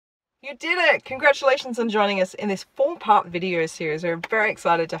You did it! Congratulations on joining us in this 4-part video series. We're very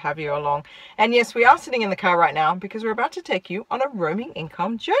excited to have you along. And yes, we are sitting in the car right now because we're about to take you on a roaming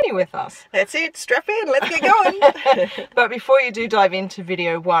income journey with us. That's it, strap in, let's get going. But before you do dive into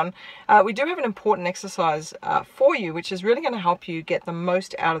video 1, we do have an important exercise for you, which is really going to help you get the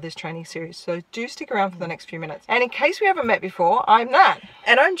most out of this training series. So do stick around for the next few minutes. And in case we haven't met before, I'm Nat.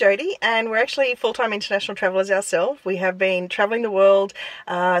 And I'm Jodie, and we're actually full-time international travellers ourselves. We have been travelling the world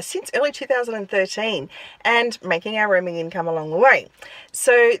since early 2013 and making our roaming income along the way.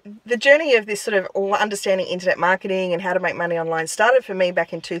 So the journey of this sort of understanding internet marketing and how to make money online started for me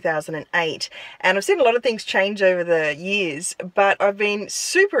back in 2008. And I've seen a lot of things change over the years, but I've been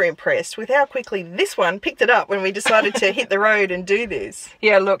super impressed with how quickly this one picked it up when we decided to hit the road and do this.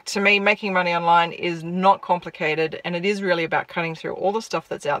 Yeah, look, to me, making money online is not complicated, and it is really about cutting through all the stuff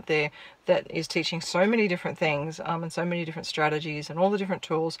that's out there that is teaching so many different things and so many different strategies and all the different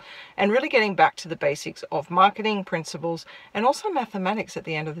tools, and really getting back to the basics of marketing principles and also mathematics at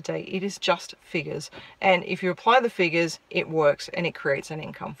the end of the day. It is just figures, and if you apply the figures, it works and it creates an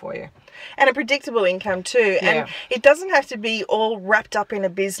income for you. And a predictable income too. Yeah. And it doesn't have to be all wrapped up in a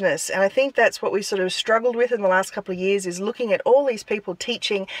business. And I think that's what we sort of struggled with in the last couple of years, is looking at all these people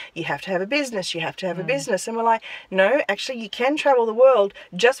teaching you have to have a business, you have to have a business. And we're like, no, actually you can travel the world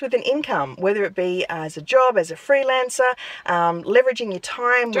just with an income, whether it be as a job, as a freelancer, leveraging your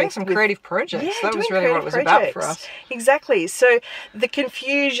time. Doing some creative projects. Yeah, that was really what it was about for us. Exactly. So the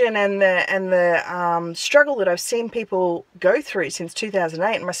confusion and the struggle that I've seen people go through since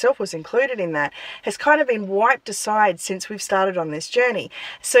 2008, and myself was included in that, has kind of been wiped aside since we've started on this journey.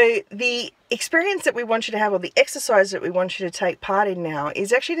 So the experience that we want you to have, or the exercise that we want you to take part in now,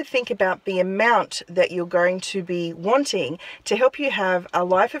 is actually to think about the amount that you're going to be wanting to help you have a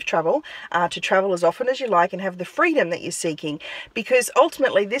life of travel, to travel as often as you like and have the freedom that you're seeking. Because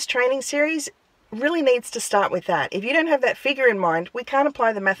ultimately this training series really needs to start with that. If you don't have that figure in mind, we can't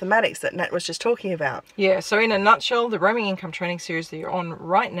apply the mathematics that Nat was just talking about. Yeah, so in a nutshell, the roaming income training series that you're on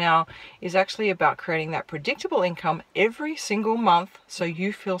right now is actually about creating that predictable income every single month so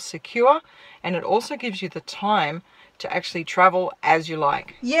you feel secure, and it also gives you the time to actually travel as you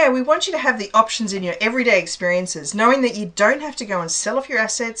like. Yeah, we want you to have the options in your everyday experiences, knowing that you don't have to go and sell off your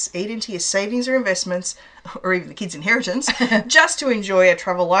assets, eat into your savings or investments, or even the kids' inheritance, just to enjoy a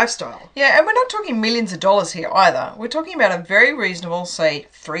travel lifestyle. Yeah, and we're not talking millions of dollars here either. We're talking about a very reasonable, say,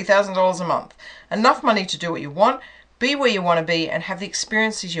 $3,000 a month. Enough money to do what you want, be where you want to be, and have the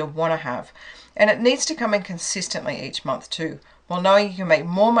experiences you want to have. And it needs to come in consistently each month too, while knowing you can make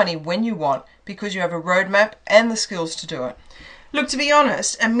more money when you want because you have a roadmap and the skills to do it. Look, to be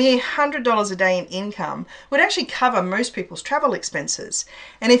honest, a mere $100 a day in income would actually cover most people's travel expenses.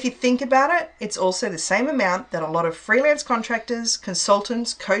 And if you think about it, it's also the same amount that a lot of freelance contractors,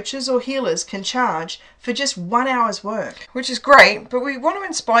 consultants, coaches or healers can charge for just 1 hour's work. Which is great, but we want to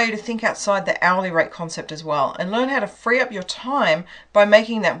inspire you to think outside the hourly rate concept as well and learn how to free up your time by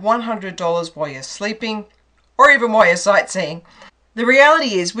making that $100 while you're sleeping or even while you're sightseeing. The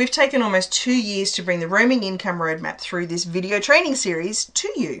reality is we've taken almost 2 years to bring the roaming income roadmap through this video training series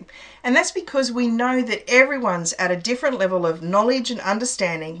to you. And that's because we know that everyone's at a different level of knowledge and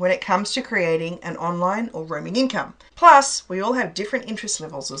understanding when it comes to creating an online or roaming income. Plus, we all have different interest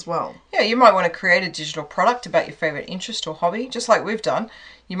levels as well. Yeah, you might want to create a digital product about your favorite interest or hobby, just like we've done.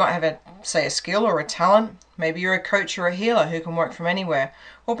 You might have say a skill or a talent. Maybe you're a coach or a healer who can work from anywhere.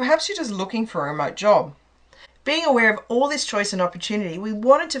 Or perhaps you're just looking for a remote job. Being aware of all this choice and opportunity, we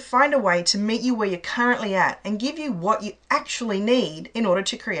wanted to find a way to meet you where you're currently at and give you what you actually need in order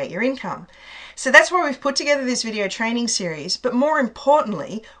to create your income. So that's why we've put together this video training series, but more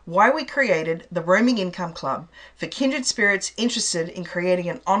importantly, why we created the Roaming Income Club for kindred spirits interested in creating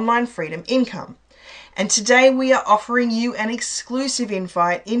an online freedom income. And today we are offering you an exclusive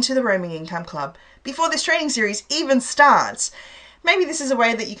invite into the Roaming Income Club before this training series even starts. Maybe this is a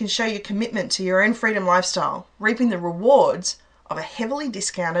way that you can show your commitment to your own freedom lifestyle, reaping the rewards of a heavily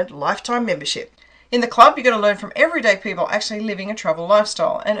discounted lifetime membership. In the club, you're going to learn from everyday people actually living a travel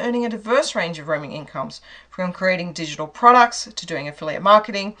lifestyle and earning a diverse range of roaming incomes, from creating digital products to doing affiliate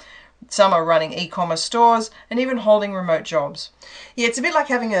marketing. Some are running e-commerce stores and even holding remote jobs. Yeah, it's a bit like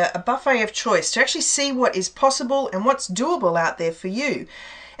having a buffet of choice to actually see what is possible and what's doable out there for you.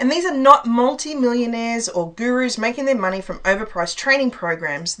 And these are not multi-millionaires or gurus making their money from overpriced training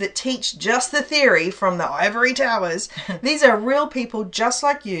programs that teach just the theory from the ivory towers. These are real people just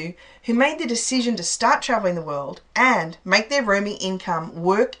like you who made the decision to start traveling the world and make their roaming income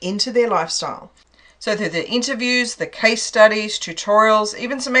work into their lifestyle. So through the interviews, the case studies, tutorials,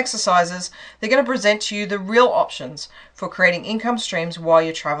 even some exercises, they're going to present to you the real options for creating income streams while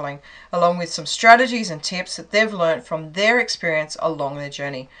you're traveling, along with some strategies and tips that they've learned from their experience along their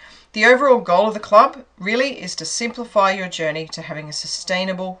journey. The overall goal of the club really is to simplify your journey to having a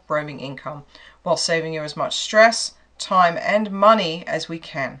sustainable roaming income while saving you as much stress, time and money as we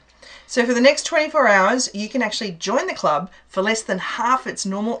can. So for the next 24 hours, you can actually join the club for less than half its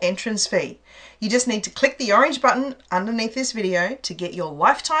normal entrance fee. You just need to click the orange button underneath this video to get your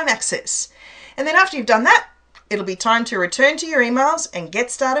lifetime access. And then after you've done that, it'll be time to return to your emails and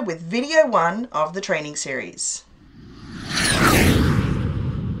get started with video 1 of the training series.